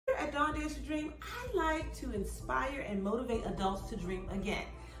Dawn Dares to Dream, I like to inspire and motivate adults to dream again.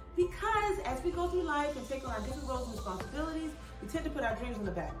 Because as we go through life and take on our different roles and responsibilities, we tend to put our dreams on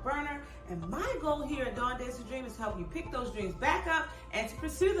the back burner. And my goal here at Dawn Dares to Dream is to help you pick those dreams back up and to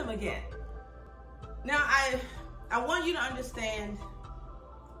pursue them again. Now, I want you to understand,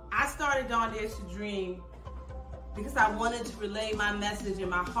 I started Dawn Dares to Dream because I wanted to relay my message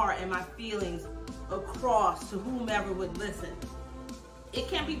and my heart and my feelings across to whomever would listen. It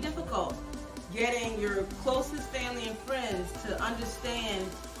can be difficult getting your closest family and friends to understand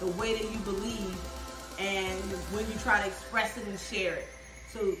the way that you believe and when you try to express it and share it.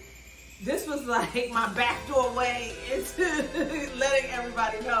 So this was like my backdoor way into letting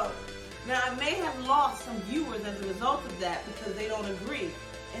everybody know. Now, I may have lost some viewers as a result of that because they don't agree,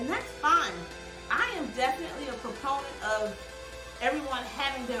 and that's fine. I am definitely a proponent of everyone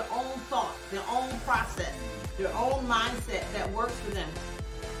having their own thoughts, their own process, their own mindset that works for them.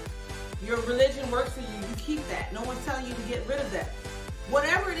 Your religion works for you, you keep that. No one's telling you to get rid of that.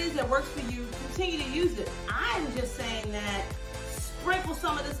 Whatever it is that works for you, continue to use it. I'm just saying that sprinkle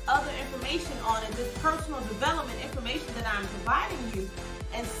some of this other information on it, this personal development information that I'm providing you,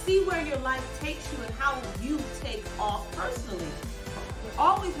 and see where your life takes you and how you take off personally.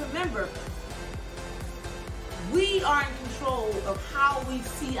 Always remember, we are in control of how we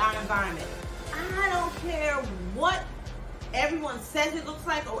see our environment. I don't care what everyone says it looks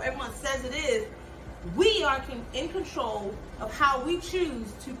like or everyone says it is. We are in control of how we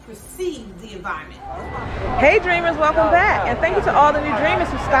choose to perceive the environment. Hey dreamers, welcome back, and thank you to all the new dreamers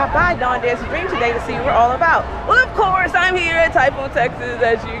who stopped by Dawn Dares to Dream today to see what we're all about. Well, of course, I'm here at Typhoon, Texas,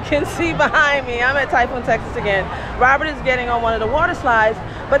 as you can see behind me. I'm at Typhoon, Texas again. Robert is getting on one of the water slides,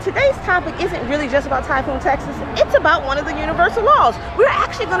 but today's topic isn't really just about Typhoon, Texas. It's about one of the universal laws. We're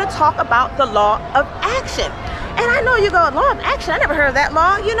actually going to talk about the law of action. And I know you go, law of action, I never heard of that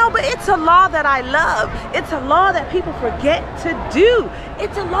law, you know, but it's a law that I love. It's a law that people forget to do.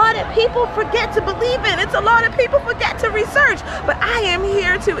 It's a law that people forget to believe in. It's a law that people forget to research. But I am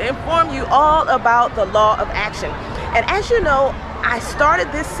here to inform you all about the law of action. And as you know, I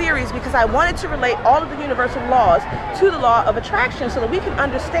started this series because I wanted to relate all of the universal laws to the law of attraction so that we can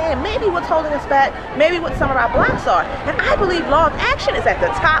understand maybe what's holding us back, maybe what some of our blocks are. And I believe law of action is at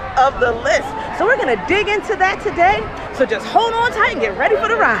the top of the list. So we're going to dig into that today. So just hold on tight and get ready for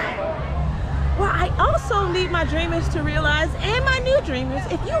the ride. Well, I also need my dreamers to realize, and my new dreamers,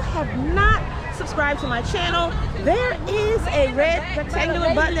 if you have not subscribed to my channel, there is a red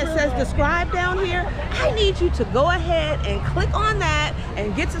rectangular button that says subscribe down here. I need you to go ahead and click on that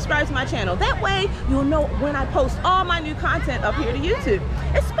and get subscribed to my channel. That way you'll know when I post all my new content up here to YouTube.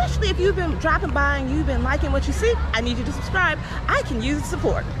 Especially if you've been dropping by and you've been liking what you see, I need you to subscribe. I can use the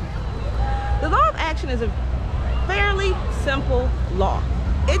support. The law of action is a fairly simple law.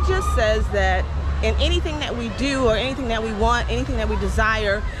 It just says that in anything that we do or anything that we want, anything that we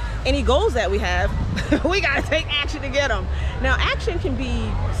desire, any goals that we have, we gotta take action to get them. Now, action can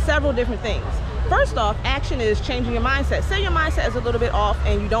be several different things. First off, action is changing your mindset. Say your mindset is a little bit off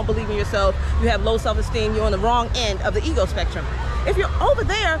and you don't believe in yourself, you have low self-esteem, you're on the wrong end of the ego spectrum. If you're over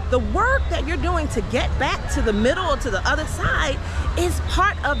there, the work that you're doing to get back to the middle or to the other side is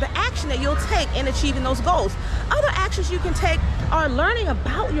part of the action that you'll take in achieving those goals. Other actions you can take are learning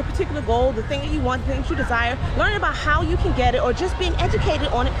about your particular goal, the thing that you want, the thing that you desire, learning about how you can get it, or just being educated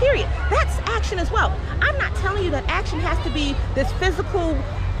on it, period. That's action as well. I'm not telling you that action has to be this physical,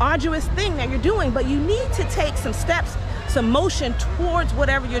 arduous thing that you're doing, but you need to take some steps, some motion towards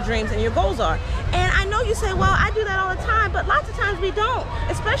whatever your dreams and your goals are. And I know you say, well, I do that all the time, but lots of times we don't.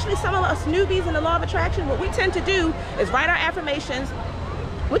 Especially some of us newbies in the law of attraction, what we tend to do is write our affirmations,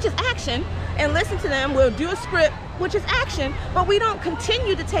 which is action, and listen to them. We'll do a script, which is action, but we don't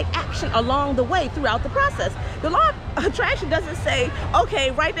continue to take action along the way throughout the process. The law of attraction doesn't say,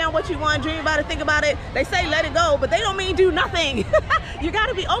 okay, write down what you want, dream about it, think about it. They say let it go, but they don't mean do nothing. You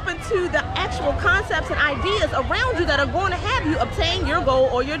gotta be open to the actual concepts and ideas around you that are going to have you obtain your goal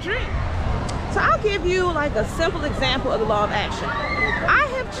or your dream. So I'll give you like a simple example of the law of action. I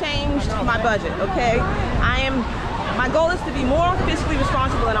have changed my budget, okay? My goal is to be more fiscally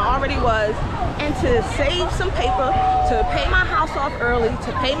responsible than I already was, and to save some paper, to pay my house off early,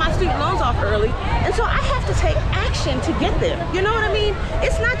 to pay my student loans off early. And so I have to take action to get there. You know what I mean?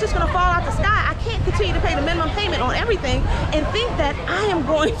 It's not just gonna fall out the sky. I can't continue to pay the minimum payment on everything and think that I am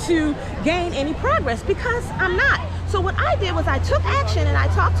going to gain any progress, because I'm not. So what I did was I took action and I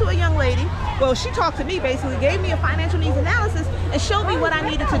talked to a young lady. Well, she talked to me basically, gave me a financial needs analysis and showed me what I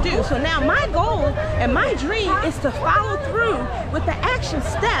needed to do. So now my goal and my dream is to follow through with the action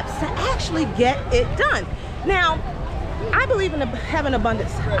steps to actually get it done. Now, I I believe in having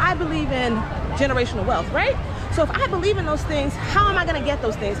abundance. I believe in generational wealth, right? So if I believe in those things, how am I going to get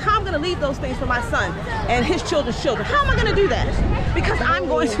those things? How am I going to leave those things for my son and his children's children? How am I going to do that? Because I'm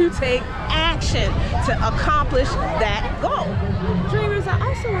going to take action to accomplish that goal. Dreamers, I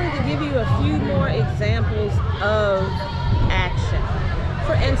also wanted to give you a few more examples of action.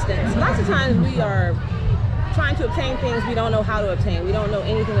 For instance, lots of times we are trying to obtain things we don't know how to obtain. We don't know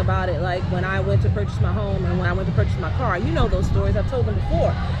anything about it. Like when I went to purchase my home and when I went to purchase my car. You know those stories. I've told them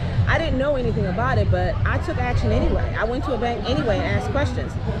before. I didn't know anything about it, but I took action anyway. I went to a bank anyway and asked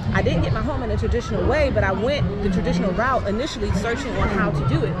questions. I didn't get my home in a traditional way, but I went the traditional route initially, searching on how to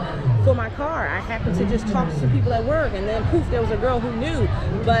do it. For my car, I happened to just talk to some people at work, and then poof, there was a girl who knew.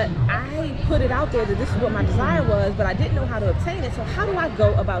 But I put it out there that this is what my desire was, but I didn't know how to obtain it. So how do I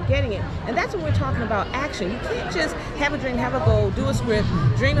go about getting it? And that's when we're talking about action. You can't just have a dream, have a goal, do a script,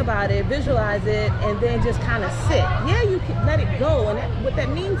 dream about it, visualize it, and then just kind of sit. Yeah, you can let it go, and what that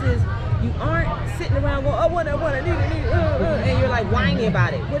means is you aren't sitting around going, oh, what I need, and you're like whining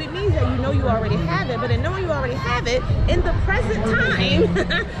about it. What it means is that you know you already have it, but in knowing you already have it, in the present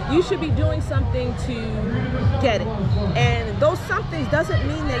time, you should be doing something to get it. And those somethings doesn't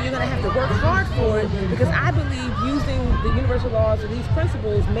mean that you're going to have to work hard for it, because I believe using the universal laws of these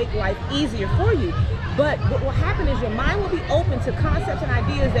principles make life easier for you. But what will happen is your mind will be open to concepts and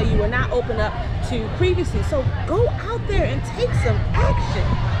ideas that you were not open up to previously. So go out there and take some action.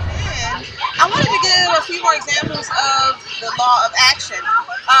 I wanted to give a few more examples of the law of action.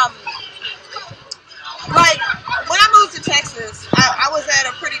 Like when I moved to Texas, I was at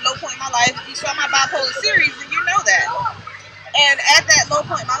a pretty low point in my life. If you saw my bipolar series, then you know that. And at that low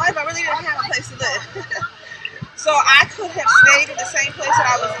point in my life, I really didn't have a place to live. So I could have stayed in the same place that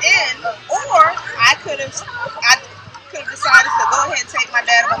I was in, or I could have decided to go ahead and take my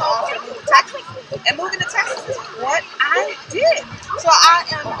dad up on the offer and move to Texas. And moving to Texas is what I did. So I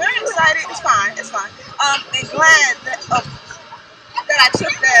am very excited. It's fine. And glad that I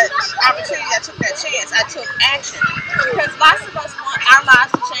took that opportunity, I took that chance, I took action. Because lots of us want our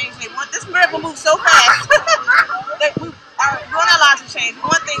lives to change. They want this miracle move so fast that we want our lives to change. We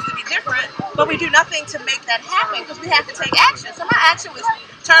want things to be different, but we do nothing to make that happen because we have to take action. So my action was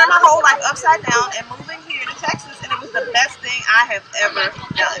turning my whole life upside down and moving here to Texas, and it was the best thing I have ever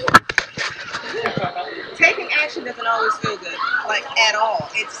done. Taking action doesn't always feel good, like at all.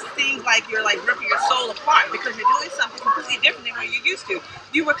 It seems like you're like ripping your soul apart because you're doing something completely different than what you're used to.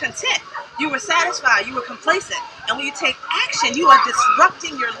 You were content, you were satisfied, you were complacent. And when you take action, you are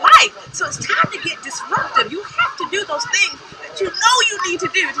disrupting your life. So it's time to get disruptive. You have to do those things that you know you need to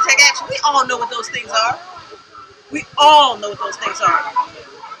do to take action. We all know what those things are. We all know what those things are.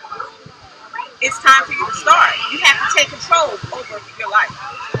 It's time for you to start. You have to take control over your life.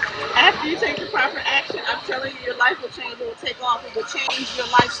 After you take the proper action, I'm telling you, your life will change. It will take off. It will change your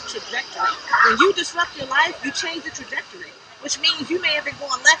life's trajectory. When you disrupt your life, you change the trajectory, which means you may have been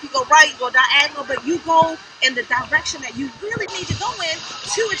going left, you go right, you go diagonal, but you go in the direction that you really need to go in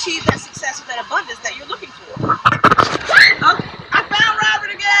to achieve that success or that abundance that you're looking for. Okay, I found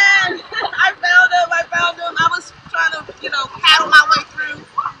Robert again. I found him. I was trying to,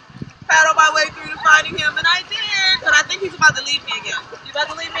 paddle my way through to finding him, and I did, but I think he's about to leave me again. You about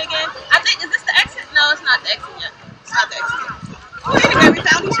to leave me again? I think, is this the exit? No, it's not the exit yet. It's not the exit yet. Oh, anyway, we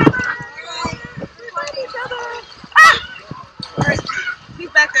found each other. Ah! Where is he?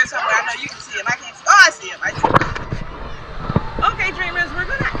 He's back there somewhere. I know you can see him. I can't see. Oh, I see him. Okay, dreamers,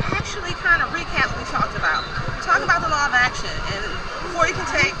 we're going to actually kind of recap what we talked about. We talked about the law of action, and before you can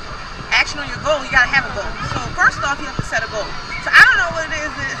take action on your goal, you got to have a goal. So first off, you have to set a goal. So I don't know what it is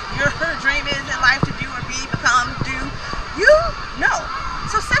that your dream is in life to do or be, become, do. You know.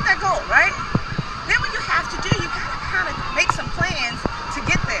 So set that goal, right? Then what you have to do, you got to kind of make some plans to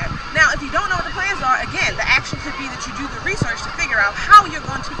get there. Now, if you don't know what the plans are, again, the action could be that you do the research to figure out how you're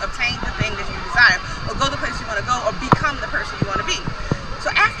going to obtain the thing that you desire, or go the place you want to go, or become the person you want to be. So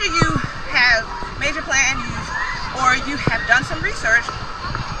after you have made your plan, or you have done some research,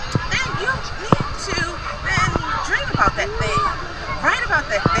 then you need to then dream about that thing, write about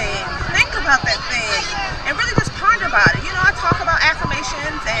that thing, think about that thing, and really just ponder about it. I talk about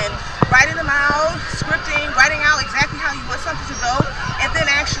affirmations and writing them out, scripting, writing out exactly how you want something to go, and then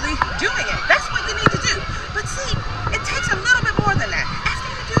actually doing it. That's what you need to do. But see, it takes a little bit more than that. After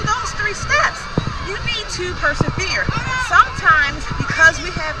you do those 3 steps, you need to persevere. Sometimes, because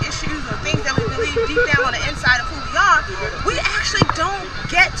we have issues or things that we believe deep down on the inside of who we are, we actually don't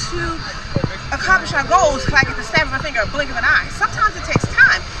get to accomplish our goals like at the snap of a finger, a blink of an eye. Sometimes it takes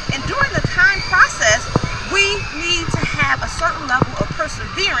time. And during the time process, we need to have a certain level of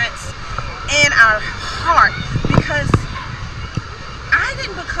perseverance in our heart, because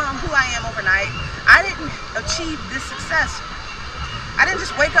didn't become who I am overnight. I didn't achieve this success. I didn't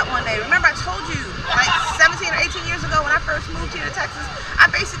just wake up one day. Remember, I told you, like 17 or 18 years ago when I first moved here to Texas, I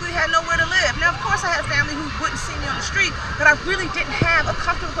basically had nowhere to live. Now, of course, I had family who wouldn't see me on the street, but I really didn't have a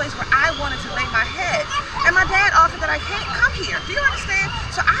comfortable place where I wanted to lay my head. And my dad offered that I can't come here. Do you understand?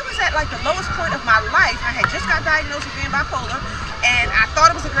 So I was at like the lowest point of my life. I had just got diagnosed with being bipolar, and I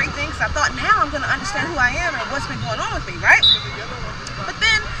thought it was a great thing because I thought now I'm going to understand who I am and what's been going on with me, right? But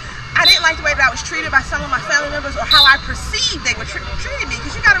then I didn't like the way that I was treated by some of my family members or how I perceived they were treating me,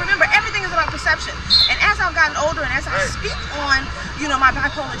 because you got to remember, everything is about perception. And as I've gotten older and as I speak on, you know, my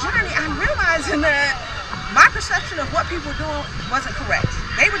bipolar journey, I'm realizing that my perception of what people were doing wasn't correct.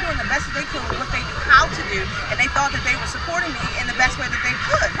 They were doing the best that they could with what they knew how to do, and they thought that they were supporting me in the best way that they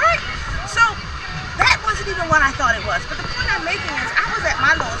could, right? So that wasn't even what I thought it was. But the point I'm making is I was at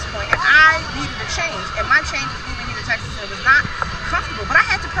my lowest point and I needed a change, and my change was moving here to Texas, and it was not comfortable, but I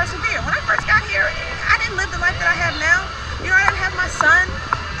had to persevere. When I first got here, I didn't live the life that I have now. You know, I didn't have my son,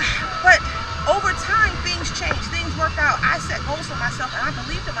 but over time, things changed, things worked out. I set goals for myself and I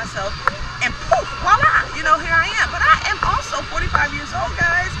believed in myself, and poof, voila, you know, here I am. But I am also 45 years old,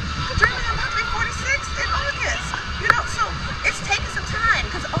 guys, dreaming I'm about to be 46 in August, you know, so it's taking some time,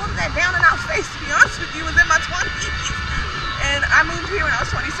 because all of that down and out face, to be honest with you, was in my 20s. And I moved here when I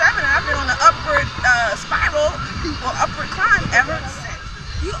was 27, and I've been on the upward spiral, or upward climb ever since.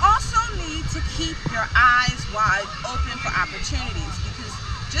 You also need to keep your eyes wide open for opportunities, because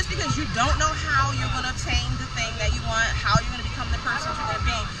just because you don't know how you're going to obtain the thing that you want, how you're going to become the person you're going to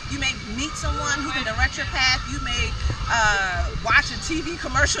be, you may meet someone who can direct your path, you may watch a TV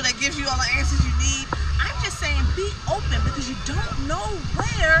commercial that gives you all the answers you need. I'm just saying, be open, because you don't know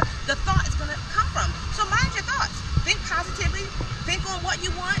where the thought is going to come from. So mind your thoughts. Think positively, think on what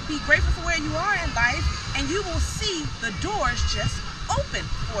you want, be grateful for where you are in life, and you will see the doors just open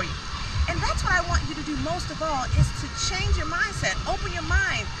for you. And that's what I want you to do most of all, is to change your mindset, open your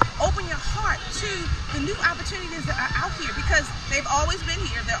mind, open your heart to the new opportunities that are out here, because they've always been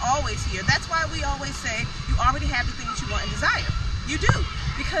here, they're always here. That's why we always say you already have the thing that you want and desire. You do,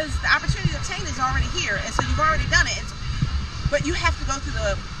 because the opportunity to obtain is already here, and so you've already done it. But you have to go through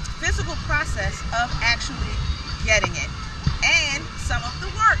the physical process of actually getting it, and some of the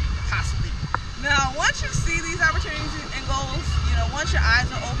work, possibly. Now, once you see these opportunities and goals, you know, once your eyes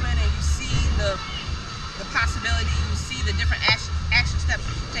are open and you see the possibility, you see the different action steps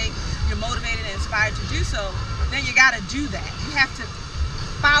you should take, you're motivated and inspired to do so, then you got to do that. You have to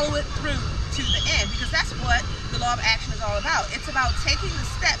follow it through to the end, because that's what the law of action is all about. It's about taking the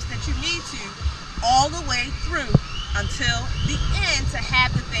steps that you need to all the way through until the end to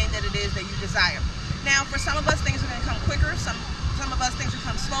have the thing that it is that you desire. Now, for some of us, things are going to come quicker. Some of us, things will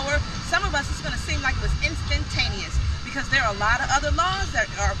come slower. Some of us, it's going to seem like it was instantaneous, because there are a lot of other laws that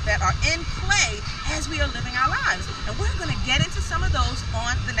are in play as we are living our lives. And we're going to get into some of those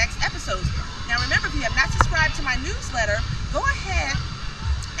on the next episodes. Now, remember, if you have not subscribed to my newsletter, go ahead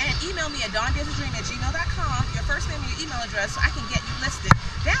and email me at dawndaresatdream@gmail.com, your first name and your email address, so I can get you listed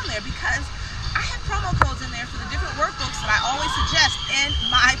down there, because I have promo codes in there for the different workbooks that I always suggest in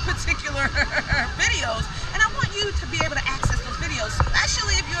my particular videos, and I want you to be able to access those videos,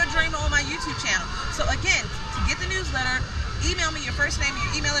 especially if you're a dreamer on my YouTube channel. So again, to get the newsletter, email me your first name and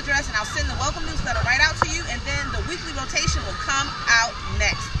your email address, and I'll send the welcome newsletter right out to you, and then the weekly rotation will come out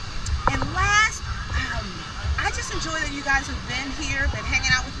next. And last, I just enjoy that you guys have been here, been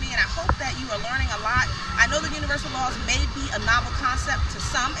hanging out with me, and I hope that you are learning a lot. I know the universal laws may be a novel concept to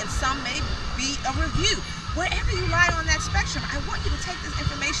some, and some may be a review. Wherever you lie on that spectrum, I want you to take this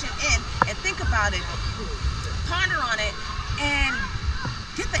information in and think about it, ponder on it, and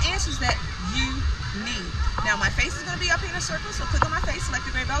get the answers that you need. Now, my face is going to be up here in a circle, so click on my face, select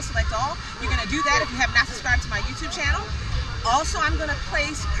the gray bell, select all. You're going to do that if you have not subscribed to my YouTube channel. Also, I'm going to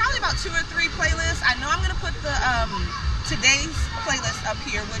place probably about 2 or 3 playlists. I know I'm going to put the today's playlist up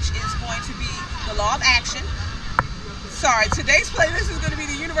here, which is going to be the law of action. Sorry, today's playlist is going to be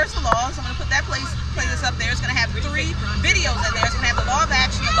the universal laws. I'm going to put that playlist up there. It's going to have 3 videos in there. It's going to have the law of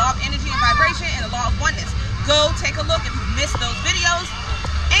action, the law of energy and vibration, and the law of oneness. Go take a look if you've missed those videos.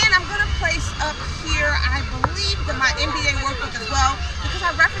 And I'm going to place up here, I believe, my MBA workbook as well, because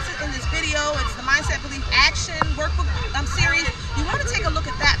I reference it in this video. It's the Mindset, Belief, Action workbook series. You want to take a look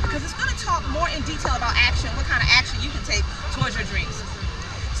at that, because it's going to talk more in detail about action, what kind of action you can take towards your dreams.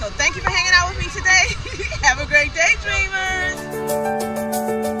 So thank you for hanging out with me today. Have a great day,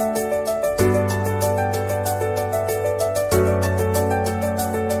 dreamers.